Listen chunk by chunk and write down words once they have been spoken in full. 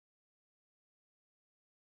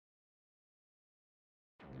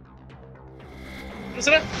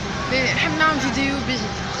يسرا؟ نحب نعمل فيديو به.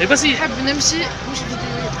 اي بس نحب نمشي مش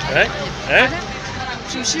فيديو. اي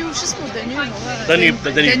باش نمشيو شو اسمه دانوب.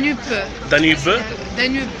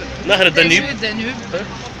 نهر الدانوب.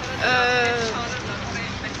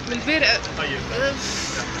 من البارح.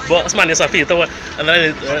 اسمعني يا صافي توا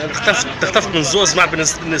انا اختلفت من زوز مع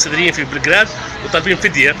السدريين في بلغراد وطالبين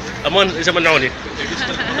فديه امان جا منعوني.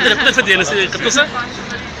 قدرت فديه قدوسه؟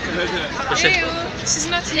 ايوه she's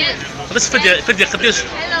not here. بس فديه قديش؟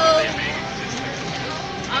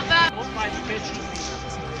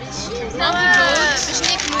 باش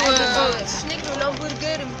ناكلوا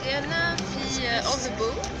الهمبرجر نتاعنا في اون ذا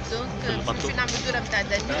بوت دونك باش نعملوا الدوره نتاع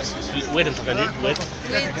دانوب. وين نتاع دانوب؟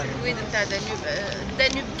 وين نتاع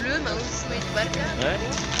دانوب بلو ماهوش وين بركه.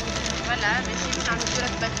 فوالا باش نعملوا الدوره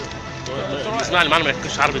باتو. اسمعني معنا ما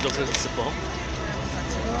يحكوش عربي دوك نسبوهم.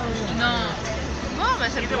 نو ما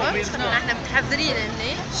تربوهمش احنا متحضرين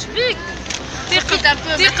هنا. شبيك؟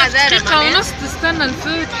 دقيقة ونص تستنى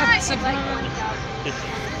الفو تحب تسبهم.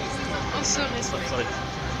 Sorry.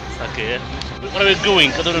 Okay. What are we doing?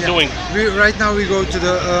 What are we doing? Right now we go to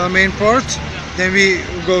the main port, then we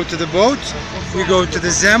go to the boat, we go to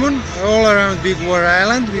the Zemun, all around Big War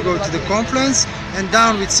Island, we go to the confluence, and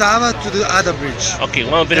down with Sava to the other bridge. Okay,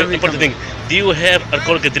 one very important thing. Do you have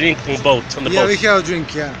alcoholic drink on the boat? Yeah, we have a drink,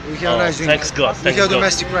 we have a nice drink. Thanks God. We have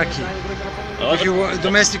domestic raki. If you want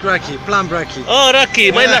domestic raki, plum raki. Oh, raki!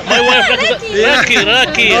 My wife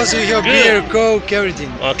raki. Also we have beer, Coke,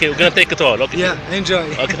 everything. Okay, we're gonna take it all. Okay. Yeah, enjoy.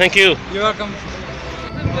 Okay, thank you. You're welcome.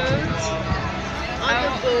 On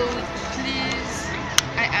the boat, please.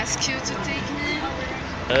 I ask you to take me.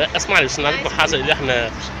 اسمعني بس نعطيكم حاجه اللي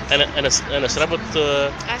احنا انا شربت.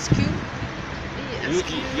 Ask you.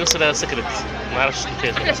 يسرا سكرت ما اعرفش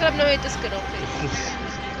كيف. احنا شربنا وهي تسكر.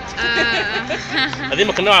 هذه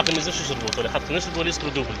ما كنا نعرف ننزلش نشربوا ولا حتى نشربوا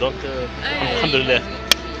يسكروا دوبل دونك الحمد لله.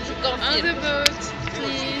 On the boat,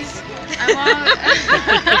 please. I want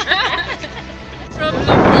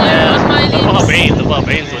problem here on my lips. الله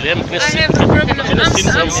بعيد ولا ما كناش. I have a problem. I'm so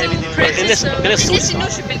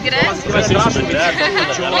نوش بلغراد.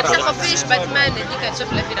 ما تخافيش باتمان هذيك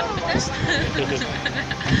تشوف لها في رقبتها.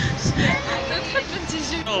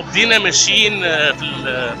 بدينا ماشيين في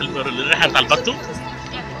الرحله نتاع الباتو.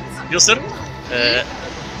 يسر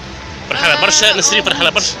فرحانه برشا نسرين فرحانه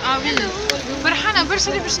برشا. وي فرحانه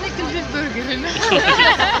برشا اللي باش ناكل في البرجر هنا.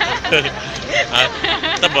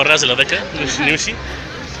 تبع الراجل هذاك نمشي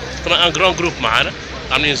طبعا ان جران جروب معانا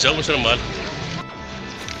عاملين جو مش نورمال.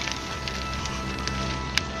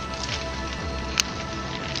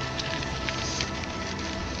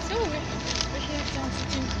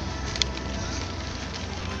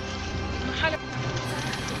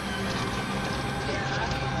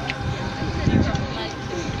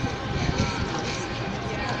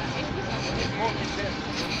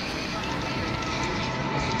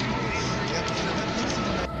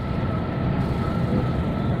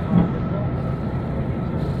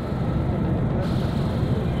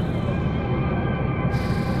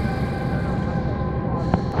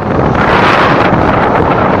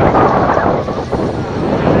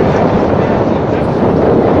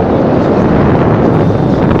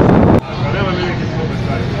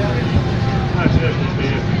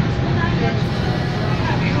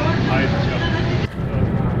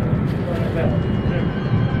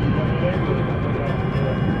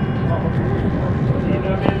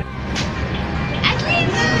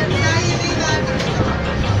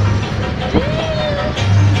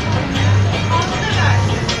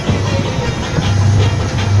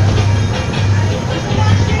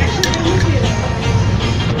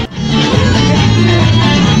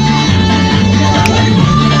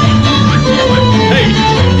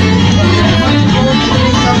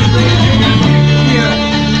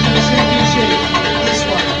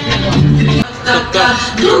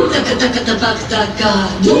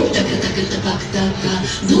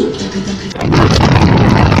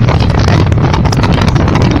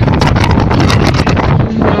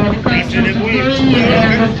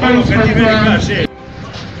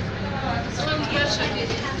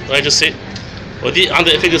 راجل السير ودي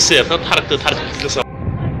عندها افكت السير تتحرك اليسار.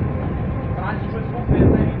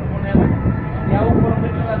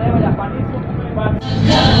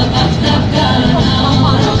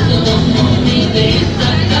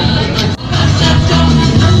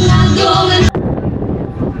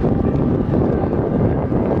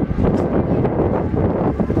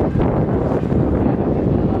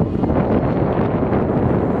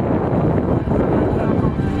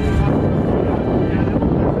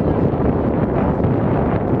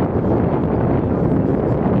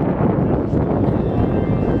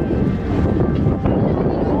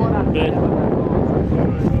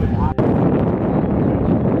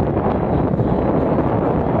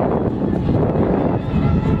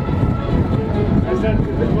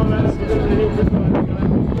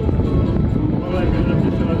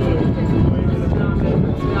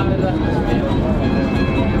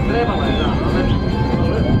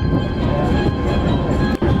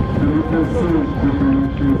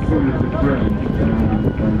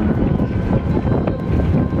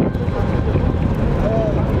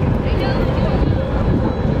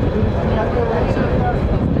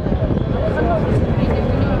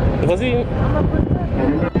 Così.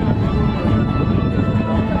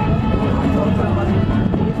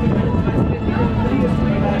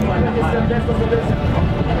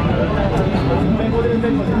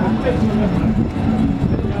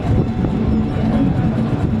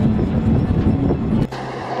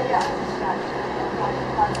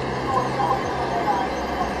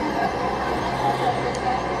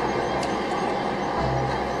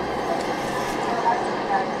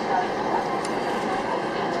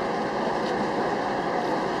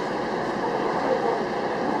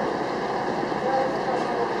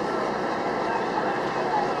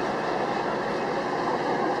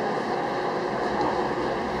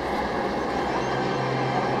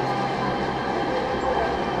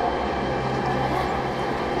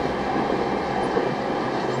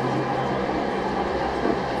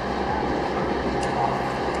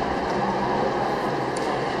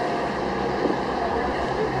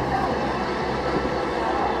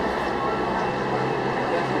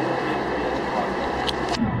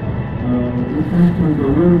 From the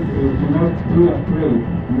road to not be afraid,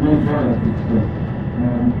 no bias.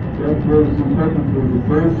 That was important for the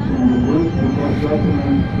birds and the birds because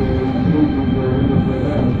documents including the river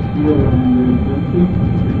Belgrade here in the country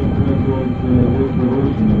because that was the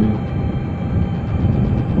ocean area.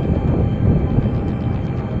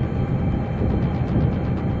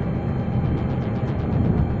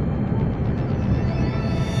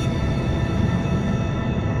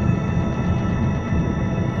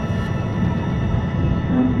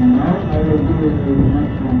 Now I will do a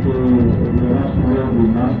mention to the Russian road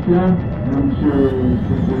in Austria and to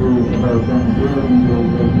do about Danube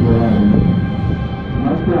and the island.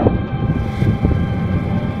 Austria.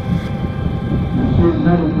 You should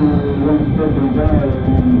know to one step and die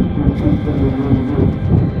and should something really good.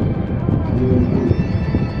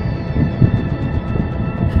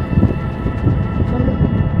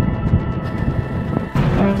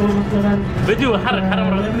 فيديو حرك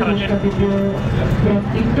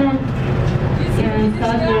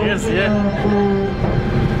Yes, yeah.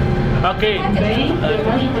 Okay.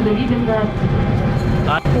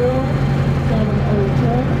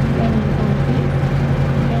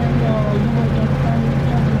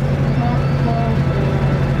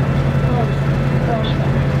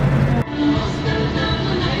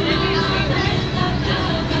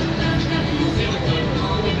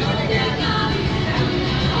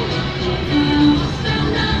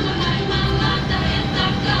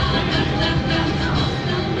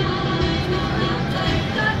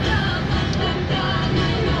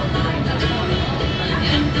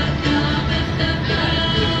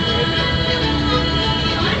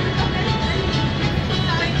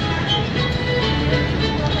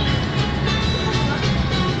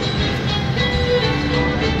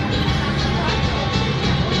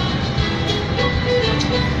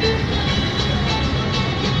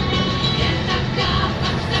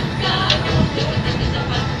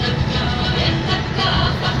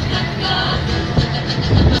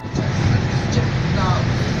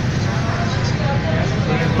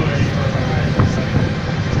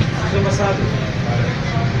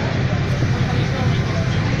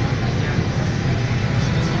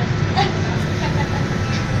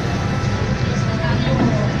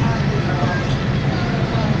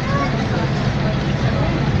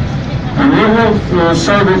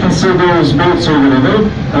 So we can see those boats over there.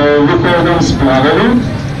 We call them splavely.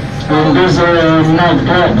 And these are mud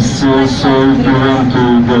crabs, so if you want to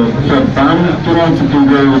have fun, if you want, you can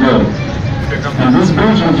go there. And this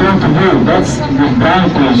bridge in front of you, that's the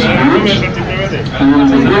Branko's bridge. And the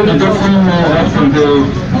bridge definitely after the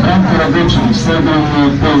Branko bridge in southern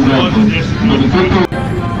Belgrade. But the people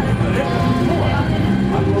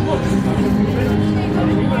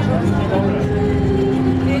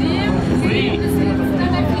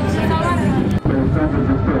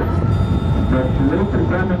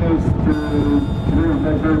Feminists really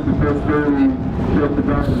not good because they shut the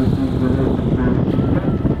down the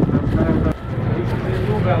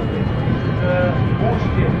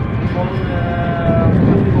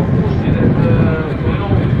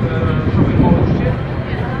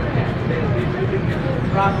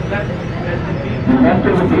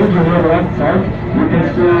after the bridge on the right side, you can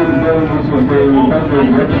see there was a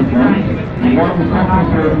One couple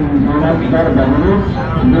from Belarus,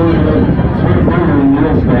 they have $3 billion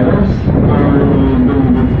going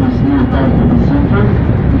with this new part of the center.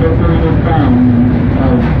 They're going to come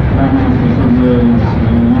finances of the 2 years,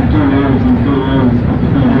 and 2 years,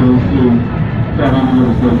 and we'll see 7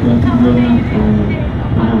 years later going for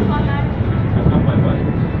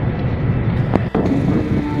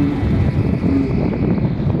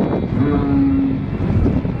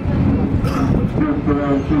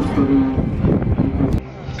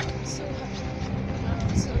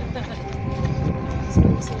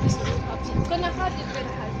كنا غادي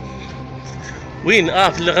البارحة.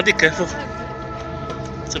 وين؟ في الغديك فوق.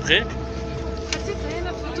 سي فغي؟ حطيت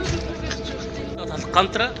هنا فوتو دو كوفرتور.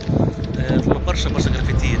 القنطرة ثم برشا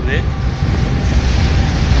جرافيتي هنا.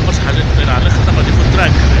 برشا حاجات طايرة على الآخر، ثم دي فوت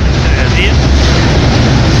تراك هذه.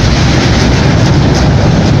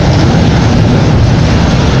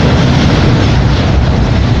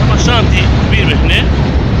 ثم شانتي كبير هنا.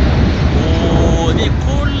 وهذه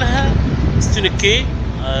كلها ستونيكي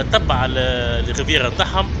تبع الريفيرا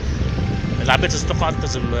نتاعهم. العباد لازم تقعد،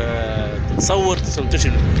 لازم تتصور، لازم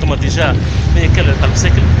تمشي. ثم ديجا هي كلها تاع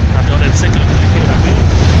البسيكل، نعطيو عليها البسيكل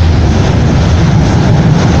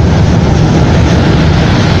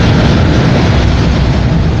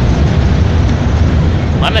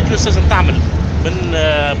معناها كيف لازم تعمل من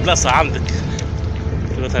بلاصة عندك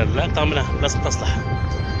مثلا لا تعملها بلاصة تصلح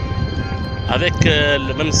هذاك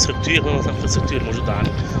من ستركتور، مثلا الستركتور الموجودة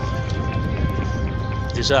عندك.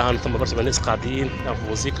 ديجا هان ثم برشا ناس قاعدين يعملوا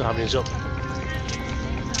موسيقى عاملين جو.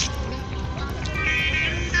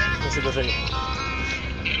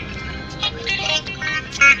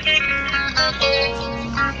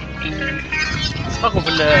 شباكم في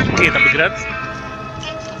الحكاية تاع بلغراد؟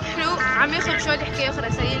 حلو، عم ياخذ شوية حكاية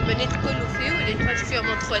أخرى سي البنات كله فيه واللي نتفرجوا فيهم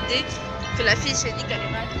اون 3D في الافيش هذيك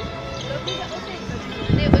اللي بعدي.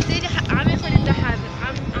 قلت لي عم ياخذ انت حاضر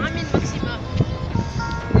عامل ماكسيموم.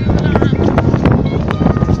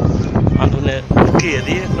 عنده هنا الحكاية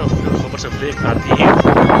دي برشا فليك قاعدين.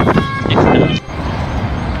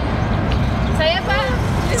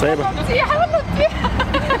 صايبة تطيح والله تطيح.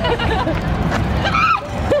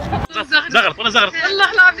 زغرت ولا زغرت؟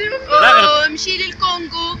 والله العظيم زغرت. مشي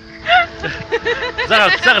للكونغو.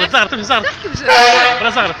 زغرت ولا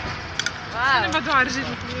زغرت؟ انا بدو على رجلي.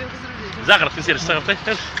 زغرت يصير زغرت.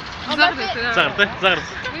 زغرت.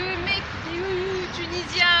 ميك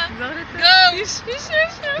تونيزيان.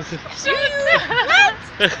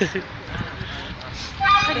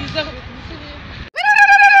 جو.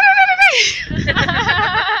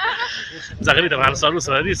 زغريدة مع الصاروس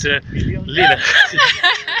هذيس الليلة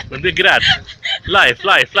من بلغراد لايف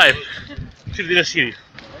شوف دينا شيري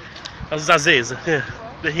الزعزاز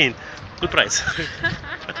باهين كل برايس.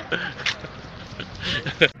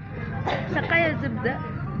 سقايا زبدة.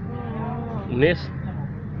 الناس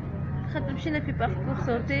خاطر مشينا في باركور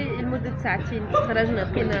سونتي لمدة ساعتين، خرجنا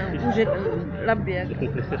لقينا وجه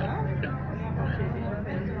الأبيض.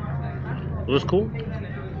 وشكون؟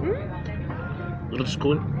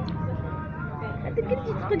 شكون؟ هذاك اللي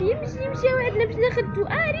تقول لي يمشي وعدنا باش ناخدو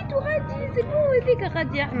ريتو غادي سي بون هذيك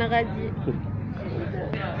غادي احنا غادي.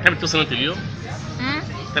 تحب توصل انت اليوم؟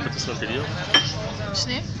 تحب توصل انت اليوم؟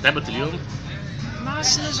 شنو؟ تعبت اليوم؟ ما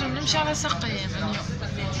عادش نجم نمشي على ساقية من اليوم.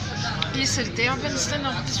 يسرتي عبال نستنى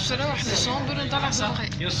وقت باش نروح للشومبر ونطلع ساقية.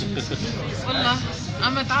 والله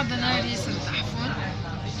اما تعدى نهار ياسر تحفون.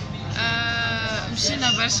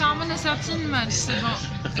 مشينا برشا عملنا ساعتين مارش سي بون.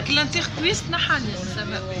 كلانتيغ كويس تنحالي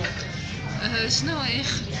سافا. شنو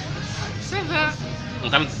اخر؟ سافا.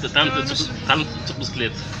 تعلمت تسوق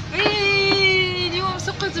بسكليت؟ اي اليوم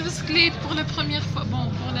سقت بسكليت بور لا بروميير فوا، بون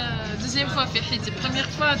بور لا دوزيام فوا في حياتي. بروميير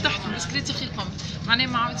فوا تحت البسكليت يخي قمت، معناها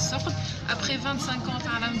ما عاودتش سقت. ابخي 25 ans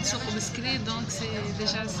تعلمت تسوق بسكليت، دونك سي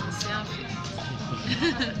ديجا سي ان في.